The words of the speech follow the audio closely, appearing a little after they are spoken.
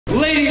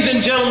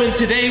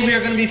today we are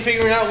going to be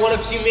figuring out one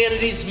of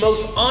humanity's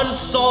most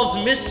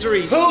unsolved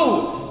mysteries.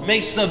 Who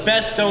makes the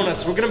best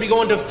donuts? We're going to be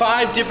going to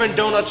 5 different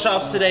donut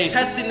shops today,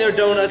 testing their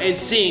donuts and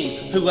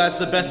seeing who has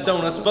the best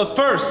donuts. But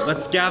first,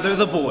 let's gather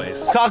the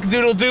boys.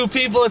 Cock-a-doodle-doo,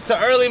 people, it's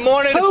the early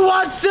morning. Who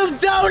wants some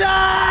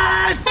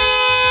donuts?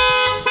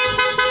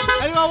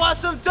 Anyone want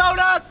some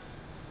donuts?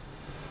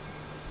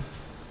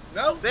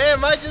 No?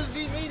 Damn, might just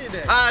be me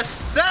today. I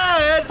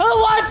said, who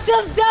wants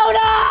some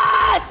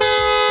donuts?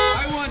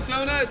 I want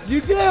donuts. You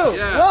do?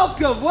 Yeah.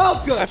 Welcome,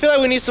 welcome. I feel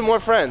like we need some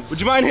more friends. Would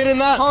you mind hitting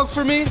that honk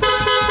for me?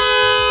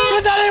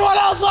 Does anyone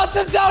else want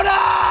some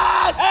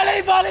donuts?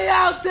 Anybody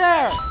out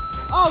there?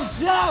 Oh,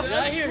 Jeff. Did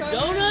I hear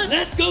donuts?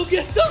 Let's go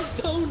get some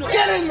donuts.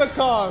 Get in the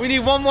car. We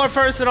need one more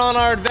person on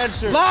our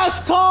adventure.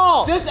 Last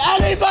call. Does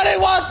anybody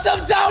want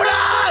some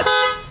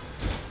donuts?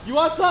 You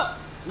want some?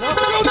 No.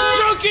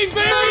 I'm joking,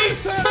 baby.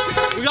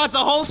 We got the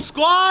whole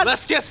squad.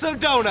 Let's get some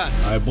donuts.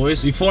 All right,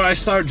 boys. Before I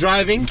start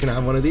driving, can I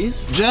have one of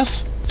these?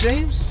 Jeff,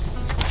 James.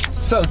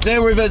 So today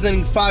we're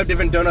visiting 5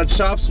 different donut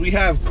shops. We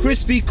have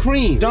Krispy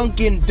Kreme,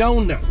 Dunkin'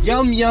 Donuts,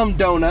 Yum Yum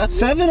Donuts,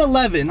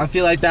 7-Eleven. I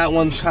feel like that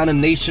one's kind of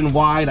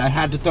nationwide. I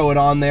had to throw it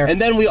on there.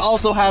 And then we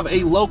also have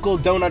a local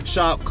donut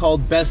shop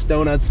called Best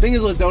Donuts. The thing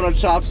is with donut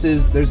shops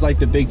is there's like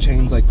the big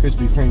chains like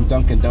Krispy Kreme,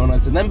 Dunkin'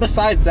 Donuts. And then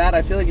besides that,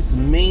 I feel like it's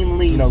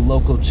mainly, you know,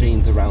 local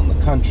chains around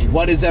the country.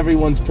 What is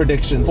everyone's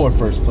prediction for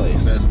first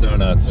place? Best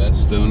Donuts.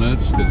 Best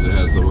Donuts, because it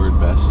has the word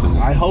best in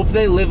it. I hope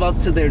they live up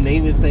to their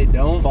name. If they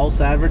don't,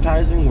 false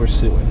advertising, we're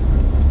suing.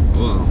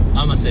 Well,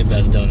 I'm gonna say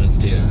Best Donuts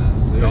too.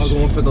 They're all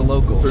going for the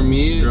local. For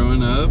me,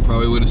 growing up,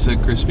 probably would have said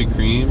Krispy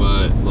Kreme,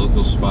 but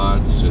local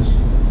spots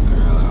just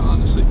are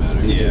honestly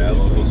better. Yeah,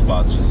 local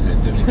spots just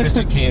hit different.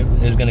 Krispy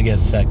Kreme is gonna get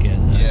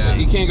second. Yeah,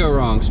 you can't go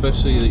wrong,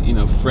 especially, you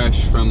know,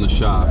 fresh from the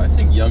shop. I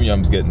think Yum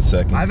Yum's getting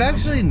second. I've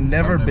actually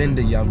never been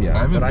to Yum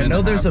Yum, but I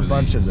know there's a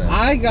bunch of them. these.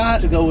 I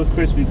got to go with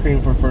Krispy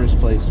Kreme for first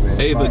place, man.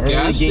 Hey, My but early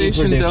gas game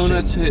station prediction.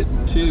 donuts hit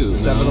too.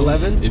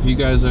 7-Eleven? If you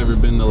guys ever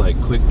been to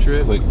like Quick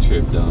Trip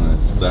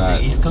Donuts,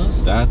 the East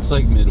Coast? That's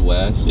like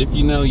Midwest. If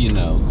you know, you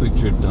know. Quick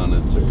Trip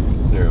Donuts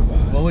they're a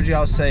vibe. What would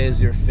y'all say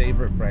is your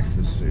favorite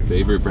breakfast food?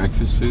 Favorite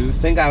breakfast food? I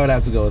think I would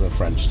have to go with a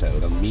French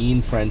toast. A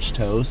mean French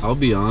toast. I'll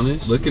be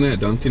honest, looking at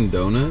Dunkin'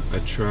 Donuts, I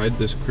tried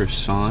this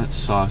croissant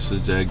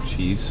sausage egg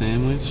cheese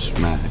sandwich.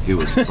 Smack, it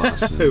was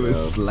busting. It was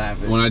bro.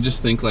 slapping. When I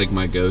just think like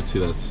my go-to,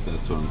 that's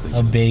what I'm thinking.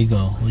 A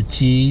bagel with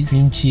cheese,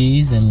 cream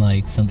cheese, and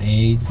like some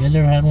eggs. You guys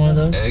ever had one of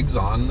those? Eggs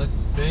on the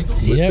bagel?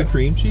 With Yeah. the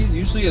cream cheese?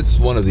 Usually it's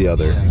one or the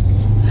other.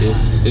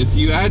 If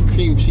you add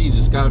cream cheese,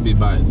 it's gotta be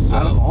by itself.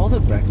 Out of all the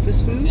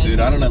breakfast foods? Dude,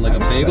 I don't know, like a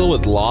bagel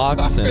with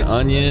lox and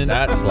onion,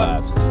 that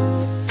slaps.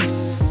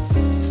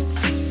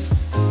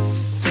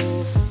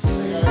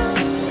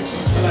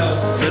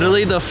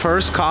 Literally the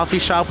first coffee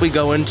shop we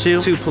go into,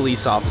 2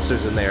 police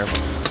officers in there.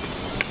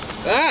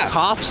 Ah,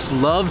 cops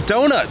love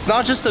donuts.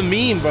 Not just a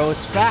meme, bro,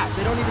 it's fact.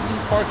 They don't need to be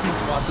parking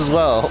spots as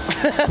well.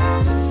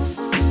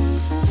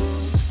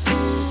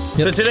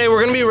 So today we're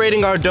gonna be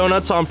rating our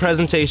donuts on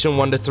presentation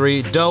 1 to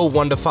 3, dough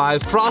 1 to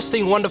 5,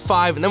 frosting 1 to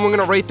 5, and then we're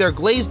gonna rate their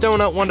glazed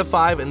donut 1 to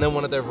 5, and then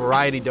one of their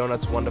variety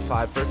donuts 1 to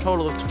 5 for a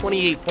total of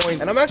 28 points.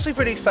 And I'm actually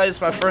pretty excited.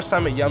 It's my first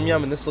time at Yum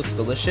Yum, and this looks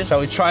delicious.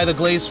 Shall we try the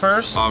glaze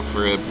first? Off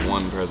rip,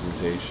 1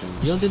 presentation.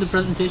 You don't think the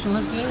presentation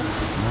looks good? No,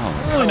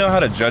 I don't really know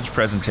how to judge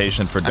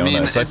presentation for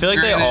donuts. I feel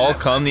like they all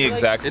come the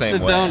exact same way.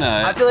 It's a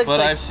donut, I feel like but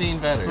it's like- I've seen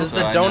better. Does so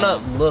the I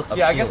donut know. look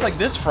Yeah, I guess appealing? like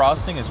this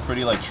frosting is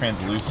pretty like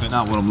translucent.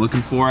 Not what I'm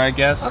looking for, I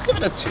guess. I'll give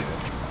it a 2.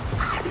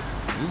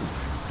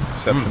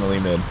 Exceptionally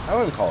mid. I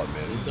wouldn't call it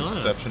mid. Donut.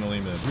 Exceptionally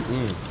mid.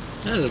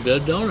 That is a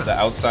good donut. The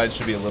outside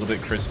should be a little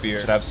bit crispier.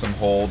 Should have some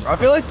hold. I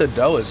feel like the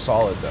dough is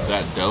solid though.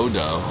 That dough.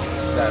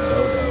 That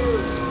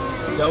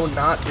dough. Dough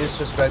not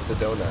disrespect the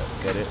donut.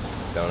 Get it?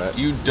 Donut.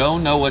 You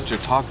don't know what you're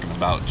talking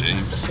about,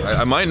 James.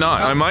 I might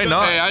not. I might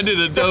not. Hey, I did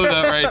a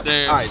donut right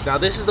there. All right, now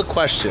this is the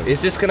question.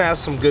 Is this gonna have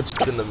some good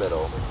stuff in the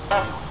middle?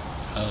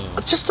 Oh.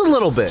 Just a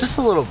little bit. Just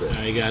a little bit.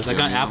 Alright guys, I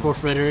got apple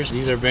fritters.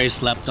 These are very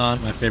slept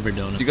on. My favorite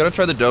donut. You gotta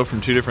try the dough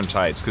from 2 different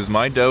types, because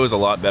my dough is a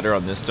lot better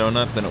on this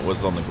donut than it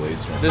was on the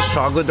glazed one. This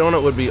chocolate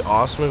donut would be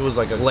awesome if it was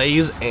like a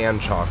glaze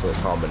and chocolate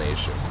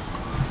combination.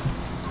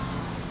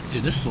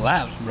 Dude, this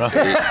slaps, bro.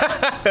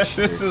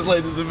 This is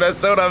the best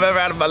donut I've ever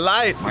had in my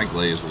life. My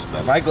glaze was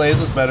better. My glaze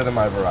was better than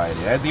my variety.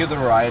 I had to give the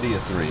variety a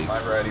 3. My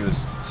variety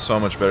was so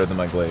much better than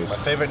my glaze. My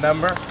favorite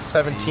number,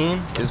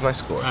 17, is my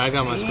score. I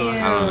got my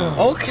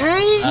score.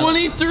 Okay.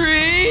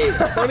 23.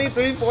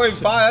 23.5,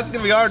 that's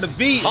gonna be hard to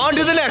beat. On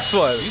to the next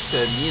one. You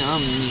said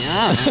yum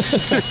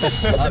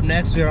yum. Up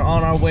next, we are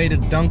on our way to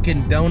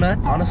Dunkin'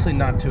 Donuts. Honestly,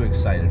 not too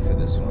excited for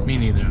this one. Me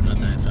neither, I'm not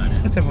that excited.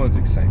 Guess everyone's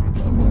excited.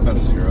 About a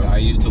 0. I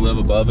used to live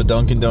above a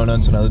Dunkin' Donuts.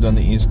 donuts when I lived on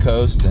the East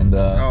Coast, and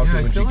How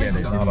often would you like get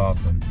it? Not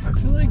often. I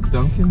feel like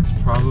Dunkin's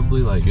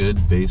probably like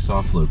good based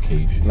off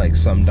location. Like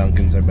some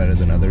Dunkins are better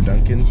than other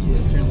Dunkins.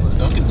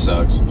 Dunkin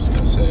sucks, I'm just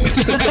gonna say.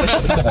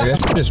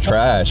 That's just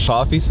trash.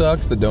 Coffee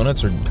sucks. The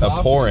donuts are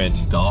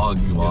abhorrent. Dog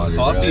water.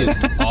 Coffee bro.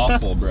 is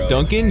awful, bro.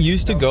 Dunkin'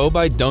 used to go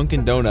by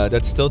Dunkin' Donut.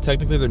 That's still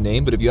technically their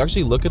name, but if you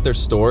actually look at their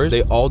stores,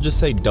 they all just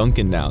say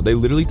Dunkin' now. They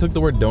literally took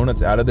the word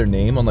donuts out of their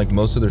name on like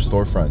most of their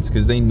storefronts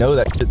because they know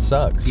that shit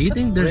sucks. Do you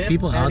think there's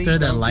people out there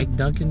that like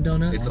Dunkin'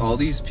 Donuts? It's all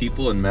these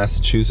people in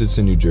Massachusetts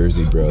and New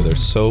Jersey, bro. They're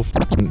so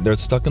they're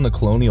stuck in the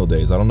colonial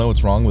days. I don't know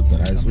what's wrong with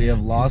them. Guys, we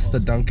have lost the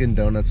Dunkin'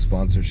 Donuts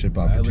sponsorship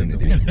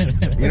opportunity.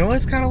 You know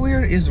what's kind of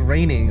weird? It's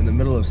raining in the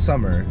middle of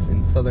summer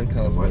in Southern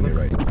California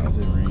right now. How's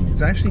it raining?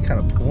 It's actually kind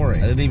of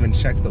pouring. I didn't even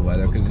check the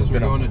weather because it's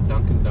been going to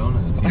Dunkin'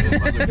 Donuts.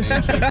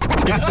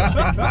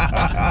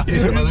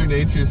 Mother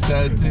Nature's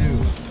sad too.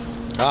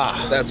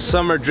 Ah, that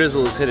summer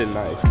drizzle is hitting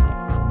nice.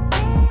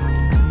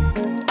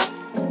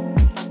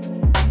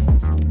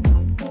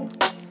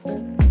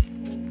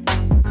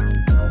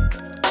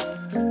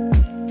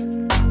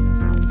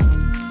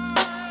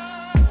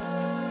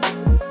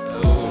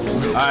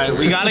 Alright,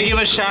 we gotta give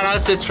a shout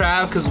out to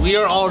Trav because we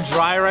are all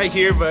dry right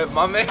here, but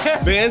my man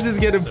Vans is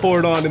getting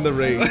poured on in the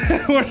rain.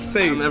 We're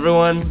safe.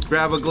 Everyone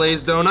grab a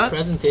glazed donut.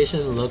 Presentation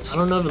looks, I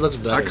don't know if it looks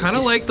better. I kind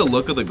of like the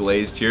look of the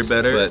glazed here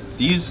better, but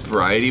these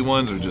variety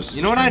ones are just...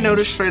 You know what I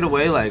noticed straight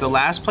away? Like, the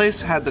last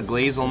place had the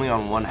glaze only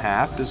on one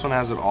half. This one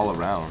has it all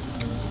around.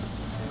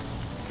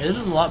 Yeah, this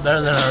is a lot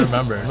better than I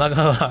remember. I'm not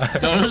gonna lie.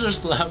 Donuts are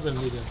slapping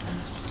me down.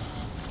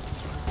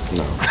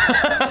 No.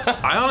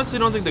 I honestly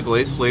don't think the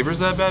glaze flavor is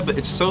that bad, but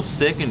it's so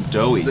thick and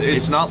doughy.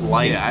 It's not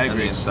light. Yeah, I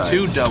agree. It's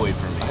too doughy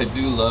for me. I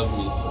do love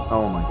me.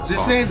 Oh my god.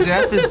 This man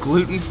Jeff is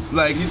gluten,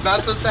 like he's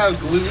not supposed to have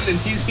gluten and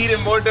he's eating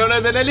more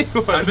donut than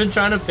anyone. I've been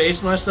trying to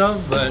pace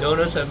myself, but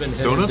donuts have been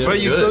hitting. Donuts But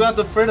you still got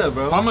the fritter,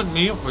 bro. Problem with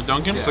me with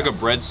Dunkin', Yeah. it's like a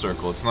bread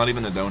circle. It's not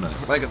even a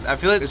donut. Like, I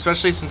feel like,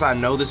 especially since I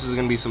know this is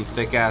gonna be some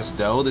thick ass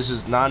dough, this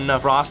is not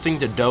enough. Frosting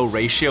to dough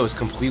ratio is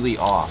completely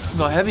off.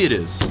 Look how heavy it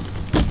is.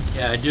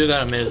 Yeah, I do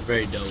gotta admit it's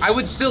very doughy. I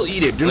would still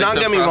eat it. Do Like not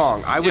the get me frost-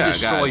 wrong. I would Yeah,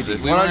 destroy guys, these.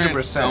 if we weren't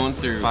 100%. going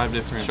through 5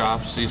 different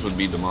shops, these would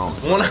be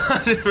demolished.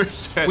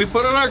 100%. We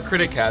put on our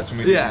critic hats when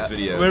we do these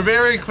videos. we're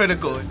very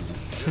critical.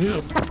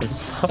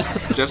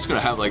 Jeff's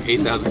gonna have like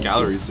 8,000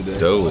 calories today.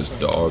 Dough is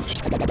dog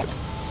shit.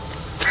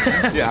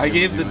 Yeah, I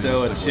gave the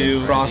dough a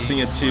 2,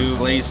 frosting a 2,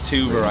 glaze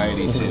 2,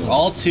 variety 2.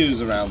 All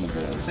 2s around the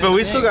board. But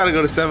we still gotta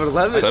go to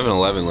 7-Eleven.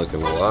 7-Eleven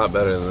looking a lot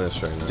better than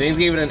this right now. James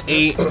gave it an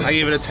 8, I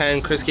gave it a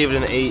 10, Chris gave it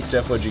an 8.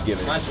 Jeff, what'd you give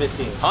it? Mine's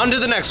 15. On to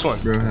the next one.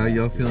 Bro, how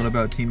y'all feeling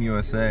about Team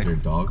USA? They're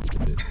dog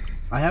shit.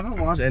 I haven't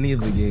watched any of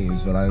the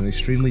games, but I'm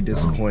extremely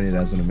disappointed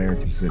as an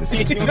American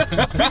citizen.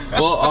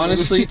 Well,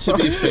 honestly, to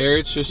be fair,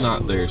 it's just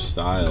not their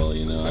style,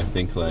 you know. I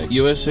think like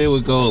USA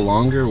would go a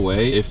longer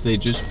way if they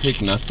just pick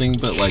nothing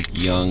but like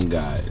young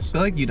guys. I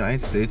feel like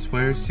United States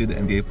players, too, the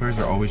NBA players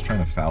are always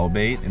trying to foul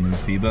bait, and in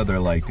FIBA, they're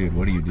like, dude,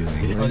 what are you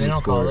doing? Oh, they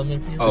don't call them in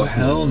FIFA? Oh,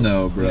 hell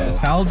no, bro. Yeah.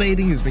 Foul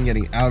baiting has been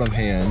getting out of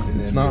hand.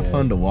 It's not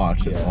fun to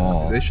watch at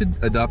all. They should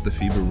adopt the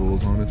FIBA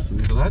rules,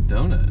 honestly. So that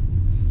donut.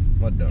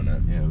 What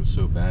donut? Yeah, it was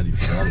so bad you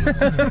forgot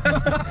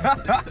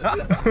about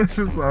it.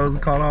 I was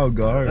caught off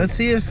guard. Let's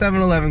see if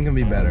 7-Eleven can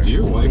be better. Do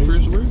your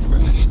wipers work, bro?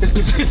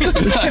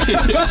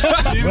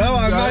 Well,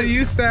 I'm not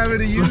used to having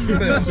to use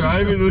them.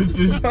 Driving was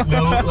just,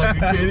 no,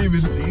 like I can't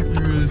even see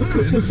through his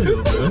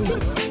windshield,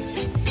 bro.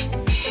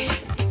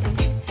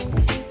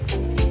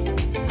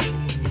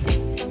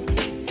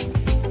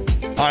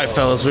 All right,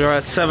 fellas, we are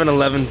at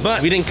 7-Eleven,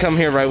 but we didn't come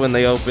here right when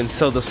they opened,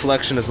 so the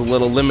selection is a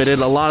little limited.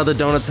 A lot of the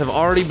donuts have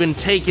already been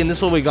taken. This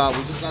is what we got.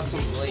 We just got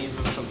some glaze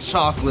and some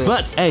chocolate.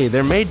 But hey,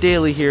 they're made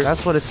daily here.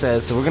 That's what it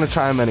says, so we're gonna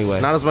try them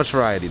anyway. Not as much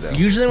variety though.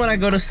 Usually when I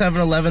go to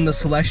 7-Eleven, the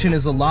selection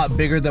is a lot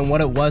bigger than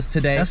what it was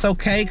today. That's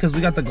okay, because we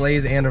got the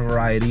glaze and a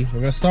variety. We're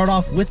gonna start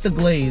off with the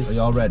glaze. Are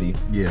y'all ready?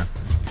 Yeah.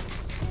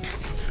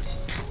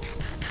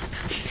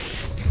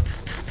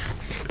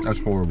 That's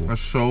horrible.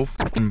 That's so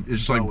it's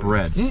just like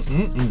bread.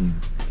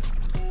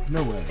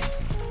 No way.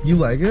 You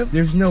like it?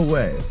 There's no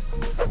way.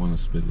 I want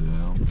to spit it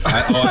out.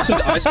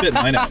 I spit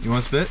mine out. You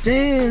want to spit?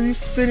 Damn, you're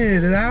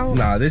spitting it out?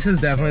 Nah, this is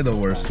definitely the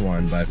worst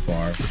one by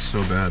far. It's so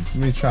bad. Let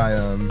me try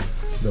the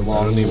I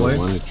long don't even boy.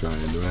 want to try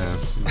it. Do I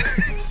have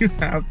to? You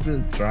have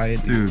to try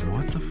it, Dude,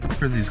 what the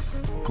fuck are these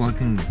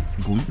gluten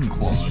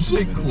claws? Did you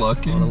say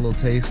clucking? Want a little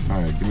taste?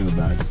 All right, give me the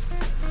bag.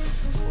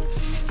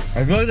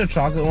 I feel like the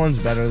chocolate one's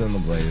better than the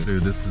glaze.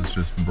 Dude, this is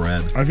just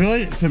bread. I feel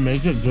like to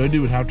make it good,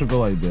 you would have to go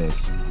like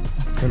this.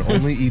 And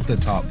only eat the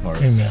top part.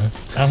 Hey man,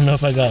 I don't know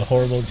if I got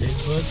horrible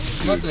taste buds.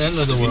 It's not the end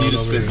of the world need to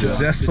over spit here. it out.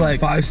 Just like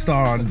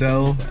 5-star on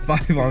dough,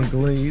 5 on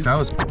glaze. That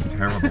was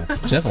terrible.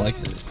 Jeff likes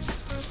it.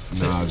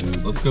 Nah,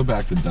 dude. Let's go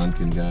back to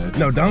Dunkin', guys.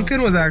 No,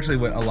 Dunkin' was actually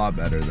a lot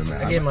better than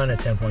that. I gave mine a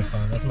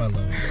 10.5. That's my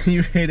lowest.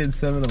 You rated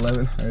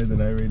 7-Eleven higher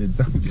than I rated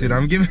Dunkin'. Dude,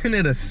 I'm giving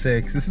it a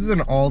 6. This is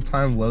an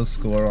all-time low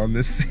score on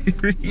this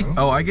series.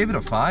 Oh, I gave it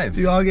a 5.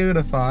 You all gave it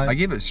a 5? I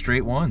gave it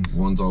straight ones.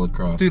 Ones all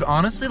across. Dude,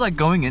 honestly, like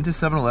going into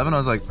 7-Eleven, I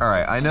was like, all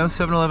right, I know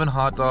 7-Eleven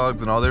hot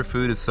dogs and all their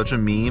food is such a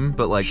meme,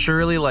 but like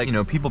surely like, you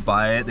know, people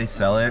buy it, they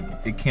sell it.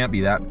 It can't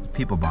be that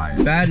people buy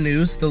it. Bad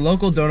news, the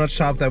local donut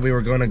shop that we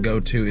were going to go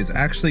to is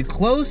actually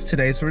closed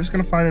today, so we're just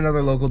gonna find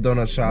another local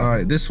donut shop. All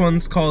right, this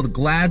one's called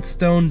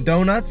Gladstone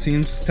Donut.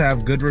 Seems to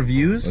have good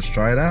reviews. Let's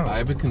try it out. I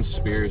have a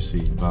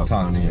conspiracy about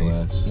Talk to me.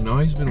 Kanye West. You know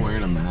he's been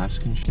wearing a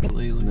mask and shit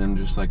lately, and then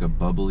just like a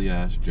bubbly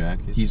ass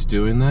jacket. He's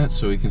doing that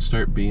so he can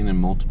start being in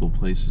multiple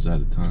places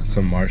at a time.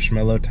 Some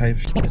marshmallow type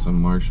shit.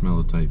 Some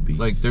marshmallow type beat.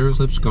 Like there was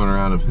clips going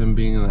around of him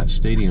being in that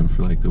stadium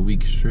for like the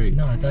week straight.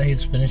 No, I thought he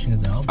was finishing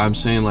his album. I'm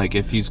saying like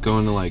if he's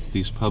going to like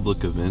these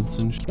public events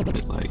and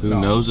shit, like who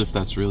knows if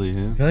that's really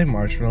him. I feel like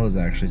Marshmallow is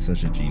actually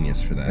such a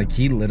genius for that. Like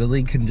he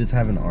literally can just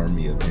have an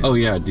army of him. Oh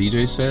yeah,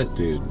 DJ set?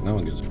 Dude, no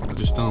one gives a fuck.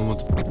 Just tell him what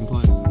to fucking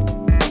play.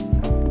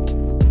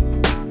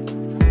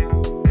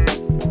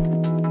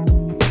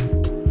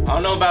 I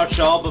don't know about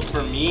y'all, but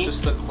for me,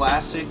 just the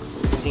classic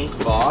pink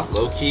box.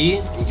 Low key,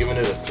 I'm giving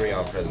it a 3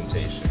 on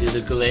presentation. Dude,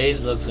 the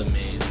glaze looks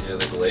amazing. Yeah,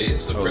 the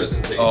glaze, the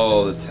presentation.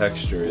 Oh, the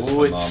texture is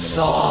phenomenal. It's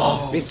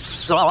soft. It's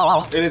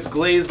soft. And it's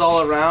glazed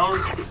all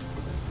around.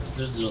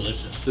 This is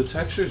delicious. The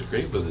texture is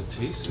great, but the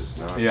taste is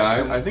not. Yeah,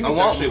 I think it's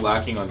actually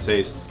lacking on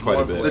taste quite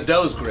a bit. The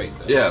dough's great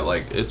though. Yeah,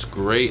 like it's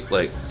great,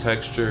 like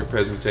texture,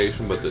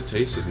 presentation, but the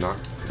taste is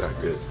not that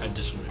good. I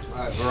disagree.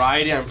 Alright,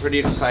 variety, I'm pretty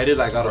excited.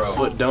 I got a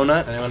foot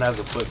donut. Anyone has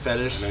a foot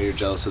fetish? I know you're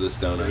jealous of this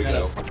donut. I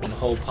got a fucking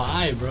whole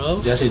pie,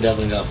 bro. Jesse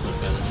definitely got foot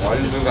fetish. Why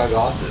do you think I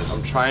got this?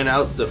 I'm trying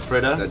out the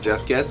Fritta that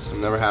Jeff gets. I've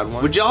never had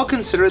one. Would y'all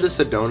consider this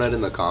a donut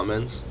in the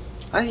comments?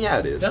 Yeah,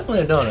 it is.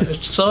 Definitely a donut.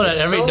 It's sold at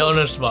every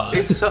donut spot.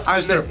 It's so,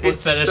 Their foot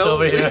fetish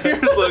over here.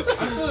 Look,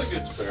 I feel like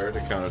it's fair to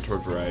count it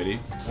toward variety.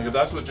 Like if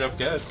that's what Jeff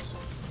gets.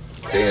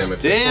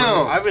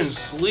 Damn, I've been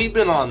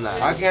sleeping on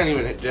that. I can't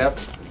even hit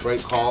Jeff.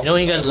 Great call. You know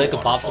when you guys lick a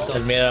popsicle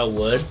that's made out of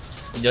wood?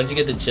 Don't you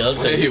get the chills?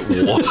 Wait,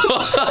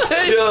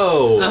 what?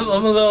 Yo! I'm a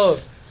little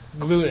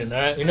gluten,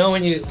 alright? You know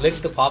when you lick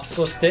the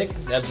popsicle stick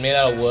that's made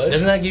out of wood?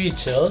 Doesn't that give you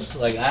chills?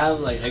 Like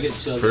I get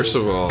chills. First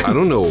of all, I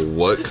don't know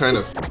what kind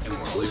of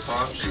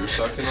lollipops you're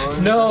sucking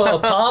on. No, a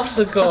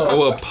popsicle.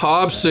 Oh, a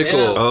popsicle.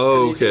 Yeah.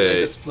 Oh, You think, okay.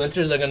 like, the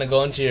splinters are gonna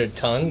go into your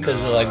tongue because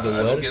of like the I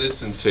don't wood. get a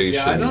sensation.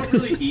 Yeah, I don't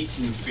really eat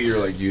in fear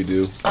like you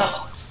do.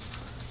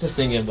 Just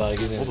thinking about it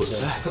gives me a chill.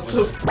 What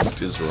the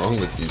fuck is wrong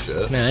with you,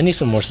 Jeff? Man, I need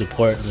some more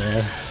support,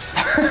 man.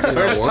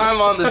 First time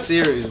on the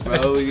series,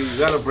 bro. We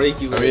gotta break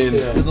you. I mean,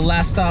 For the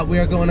last stop, we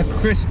are going to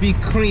Krispy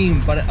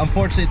Kreme, but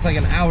unfortunately it's like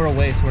an hour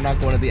away, so we're not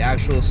going to the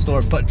actual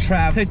store. But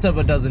Trav picked up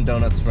a dozen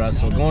donuts for us,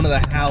 so we're going to the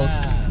house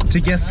to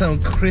get some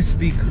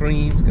Krispy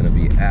Kreme. It's gonna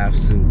be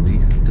absolutely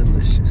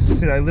delicious.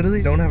 Dude, I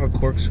literally don't have a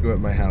corkscrew at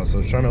my house. I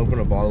was trying to open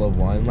a bottle of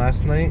wine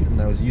last night, and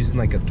I was using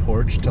like a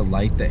torch to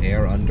light the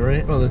air under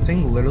it. Bro, the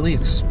thing literally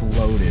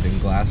exploded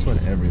and glass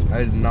went everywhere.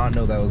 I did not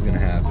know that was gonna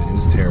happen. It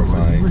was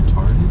terrifying.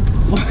 retarded?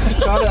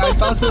 I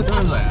thought that That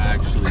was like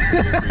actually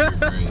good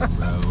for your brain,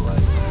 bro.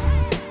 Like,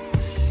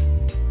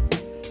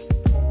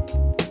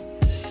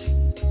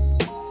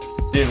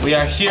 Dude, we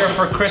are here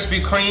for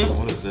Krispy Kreme.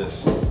 What is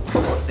this?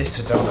 It's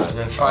a donut. I'm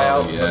gonna try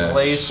out the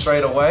glaze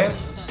straight away.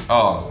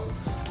 Oh.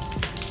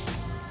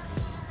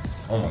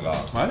 Oh my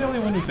god. Am I the only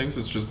one who thinks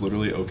it's just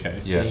literally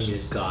okay? yes. He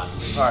is God.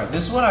 Alright,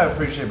 this is what I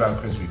appreciate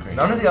about Krispy Kreme.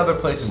 None of the other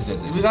places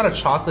did this. We got a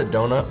chocolate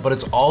donut, but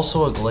it's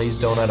also a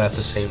glazed donut at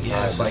the same time.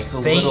 Yes, like it's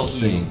the thank little you.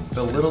 thing.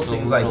 The little It's the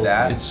things little- like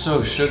that. It's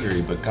so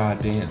sugary, but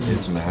goddamn,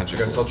 it's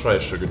magical. I guess I'll try a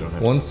sugar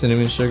donut. One's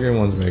cinnamon sugar and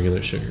one's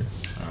regular sugar.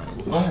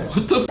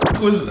 What the fuck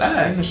was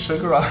that? the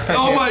sugar on it.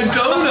 Oh my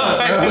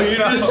donut! Bro, you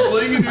just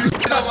flinging your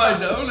shit on my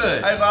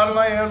donut. I thought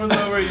my hand was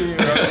over you.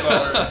 I'm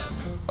sorry.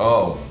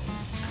 Oh.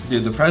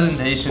 Dude, the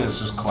presentation is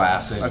just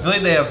classic. I feel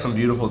like they have some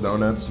beautiful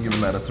donuts. Give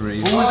them that a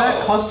 3. Oh, is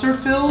that custard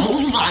filled? Oh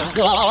my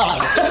God.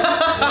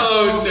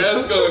 Oh,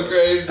 Jeff's going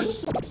crazy.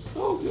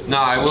 No,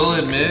 I will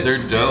admit their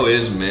dough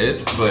is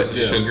mid, but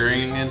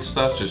sugaring and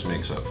stuff just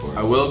makes up for it.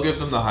 I will give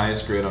them the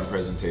highest grade on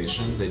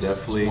presentation. They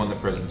definitely won the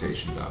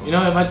presentation battle. You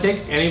know, if I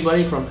take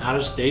anybody from out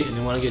of state and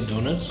they want to get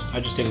donuts, I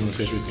just take them to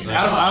Krispy Kreme.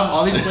 Out of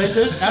all these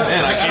places,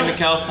 Man, I came to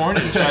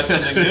California to try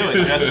something new,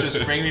 and Jeff's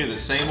just bringing me to the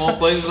same old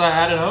places I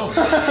had at home.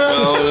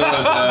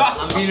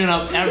 I'm beating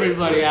up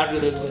everybody after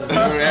this.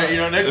 You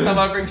know, next time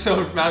I bring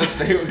someone from out of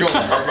state, we're going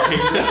to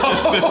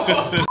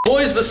Burger King.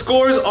 Boys, the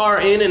scores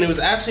are in, and it was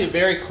actually a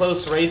very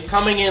close race.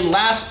 Coming in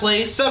last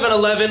place,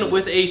 7-Eleven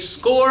with a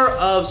score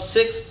of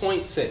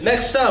 6.6.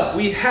 Next up,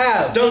 we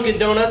have Dunkin'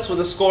 Donuts with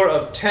a score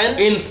of 10.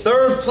 In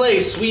third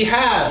place, we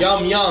have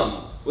Yum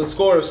Yum with a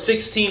score of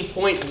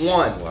 16.1.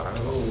 Wow.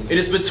 It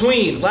is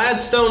between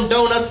Gladstone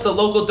Donuts, the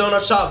local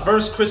donut shop,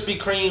 versus Krispy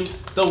Kreme.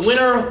 The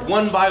winner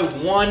won by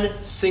 1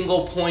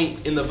 single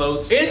point in the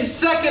votes. In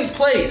second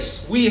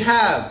place, we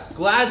have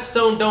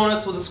Gladstone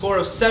Donuts with a score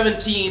of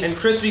 17 and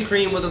Krispy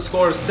Kreme with a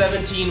score of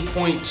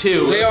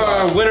 17.2. They are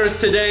our winners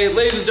today.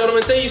 Ladies and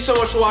gentlemen, thank you so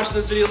much for watching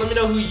this video. Let me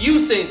know who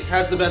you think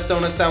has the best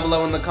donuts down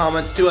below in the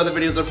comments. 2 other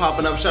videos are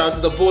popping up. Shout out to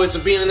the boys for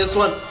being in this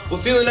one. We'll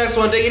see you in the next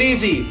one. Take it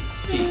easy.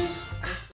 Peace.